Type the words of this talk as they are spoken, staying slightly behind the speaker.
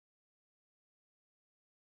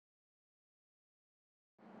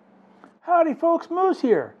Howdy folks, Moose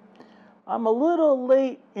here. I'm a little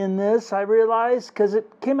late in this, I realized, because it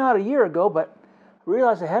came out a year ago, but I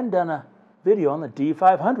realized I hadn't done a video on the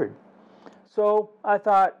D500. So I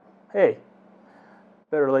thought, hey,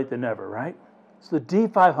 better late than never, right? So the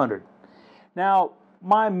D500. Now,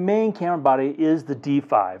 my main camera body is the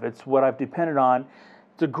D5. It's what I've depended on.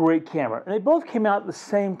 It's a great camera. And they both came out at the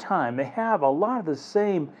same time. They have a lot of the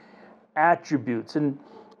same attributes. And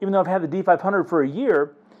even though I've had the D500 for a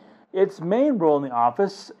year, its main role in the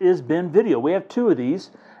office has been video. We have two of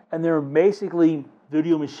these, and they're basically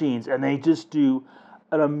video machines, and they just do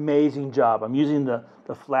an amazing job. I'm using the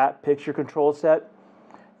flat picture control set,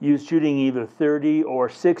 shooting either 30 or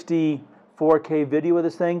 60 4K video with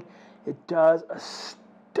this thing. It does a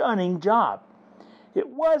stunning job. It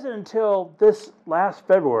wasn't until this last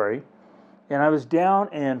February, and I was down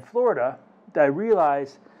in Florida, that I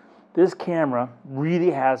realized this camera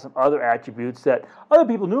really has some other attributes that other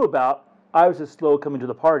people knew about. I was just slow coming to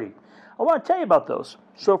the party. I want to tell you about those.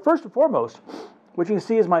 So first and foremost, what you can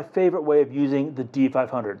see is my favorite way of using the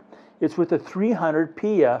D500. It's with the 300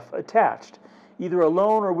 PF attached, either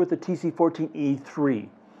alone or with the TC14E3.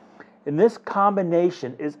 And this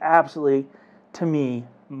combination is absolutely, to me,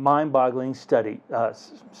 mind-boggling stunning.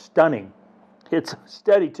 It's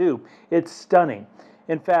steady too. It's stunning.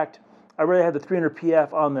 In fact, I rather have the 300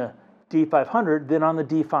 PF on the D500 than on the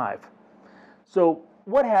D5. So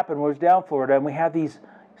what happened was down in Florida, and we had these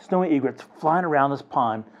snowy egrets flying around this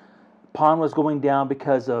pond. The pond was going down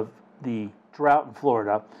because of the drought in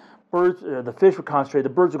Florida. Birds, the fish were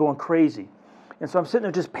concentrated. The birds were going crazy. And so I'm sitting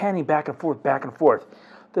there just panning back and forth, back and forth.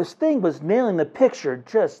 This thing was nailing the picture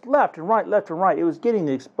just left and right, left and right. It was getting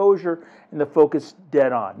the exposure and the focus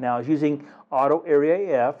dead on. Now I was using auto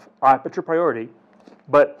area AF, aperture priority,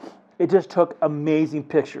 but it just took amazing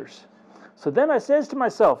pictures. So then I says to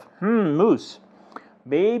myself, Moose,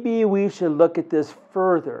 maybe we should look at this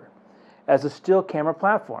further as a still camera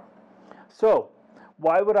platform. So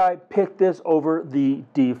why would I pick this over the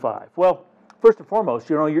D5? Well, first and foremost,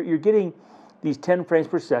 you're getting these 10 frames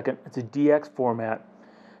per second. It's a DX format.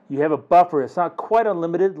 You have a buffer. It's not quite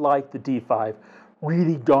unlimited like the D5.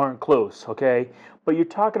 Really darn close, okay? But you're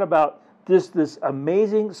talking about this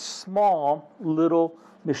amazing small little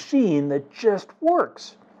machine that just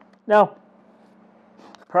works. Now,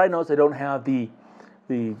 probably notice I don't have the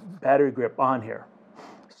battery grip on here.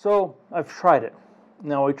 So I've tried it.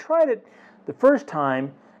 Now I tried it the first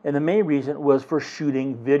time, and the main reason was for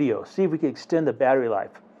shooting video. See if we could extend the battery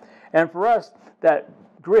life. And for us, that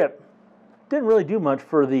grip didn't really do much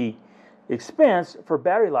for the expense for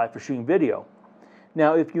battery life for shooting video.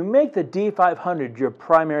 Now, if you make the D500 your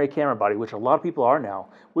primary camera body, which a lot of people are now,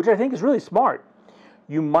 which I think is really smart,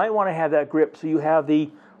 you might want to have that grip so you have the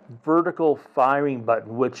vertical firing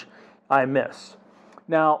button, which I miss.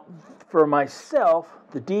 Now, for myself,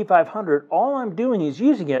 the D500, all I'm doing is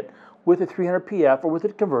using it with a 300 PF or with a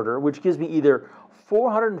converter, which gives me either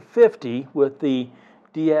 450 with the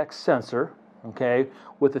DX sensor, okay,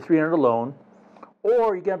 with the 300 alone,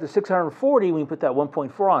 or you get up to 640 when you put that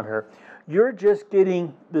 1.4 on her. You're just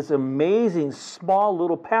getting this amazing small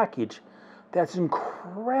little package that's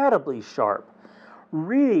incredibly sharp,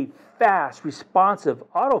 really fast, responsive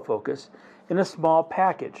autofocus in a small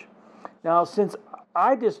package. Now, since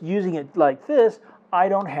I'm just using it like this, I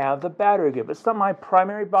don't have the battery grip. It's not my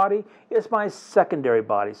primary body, it's my secondary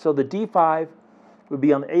body. So the D5 would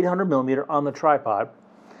be on the 800mm on the tripod.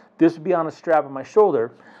 This would be on a strap on my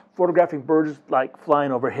shoulder, photographing birds like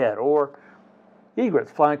flying overhead or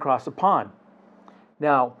egrets flying across the pond.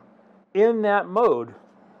 Now, in that mode,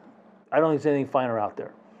 I don't think there's anything finer out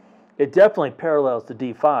there. It definitely parallels the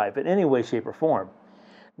D5 in any way, shape, or form.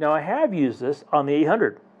 Now, I have used this on the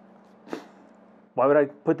 800. Why would I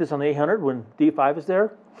put this on the 800 when D5 is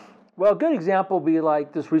there? Well, a good example would be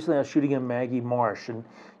like this recently I was shooting in Maggie Marsh, and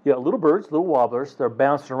you got little birds, little warblers, they're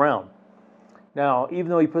bouncing around. Now, even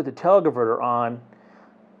though you put the teleconverter on,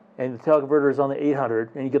 and the teleconverter is on the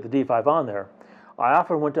 800, and you get the D5 on there, I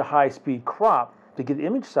often went to high-speed crop to get the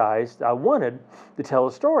image size I wanted to tell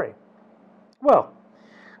a story. Well,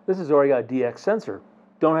 this has already got a DX sensor.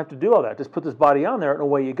 Don't have to do all that. Just put this body on there, and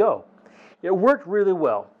away you go. It worked really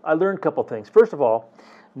well. I learned a couple things. First of all,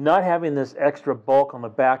 not having this extra bulk on the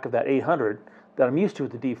back of that 800 that I'm used to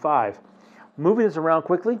with the D5. Moving this around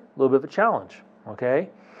quickly, a little bit of a challenge, okay?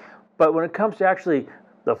 But when it comes to actually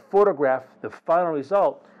the photograph, the final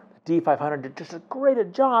result, the D500 did just as great a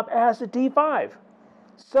job as the D5.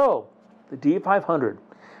 So, the D500,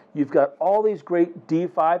 you've got all these great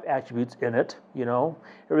D5 attributes in it,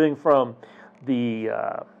 everything from the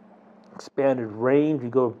expanded range. You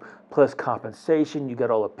go plus compensation. You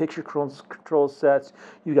got all the picture control sets.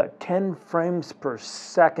 You got 10 frames per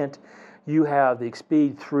second. You have the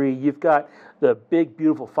Speed 3. You've got the big,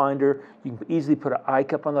 beautiful finder. You can easily put an eye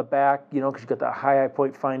cup on the back, you know, because you've got the high eye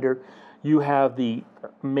point finder. You have the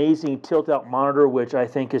amazing tilt-out monitor, which I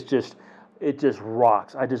think is just, it just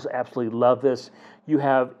rocks. I just absolutely love this. You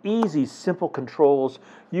have easy, simple controls.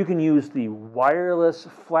 You can use the wireless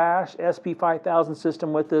flash SP5000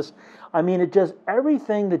 system with this. I mean, it does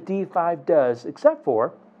everything the D5 does, except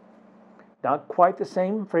for not quite the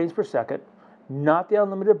same frames per second, not the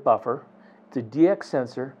unlimited buffer. It's a DX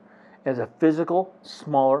sensor, and it's a physical,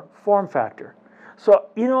 smaller form factor. So,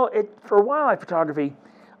 you know, for wildlife photography,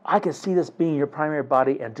 I can see this being your primary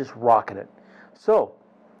body and just rocking it. So,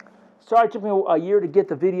 sorry it took me a year to get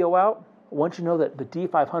the video out. I want you to know that the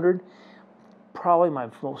D500, probably my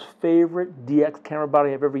most favorite DX camera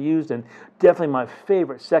body I've ever used, and definitely my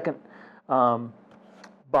favorite second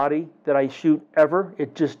body that I shoot ever.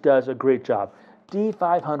 It just does a great job.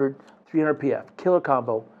 D500 300 PF, killer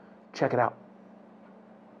combo. Check it out.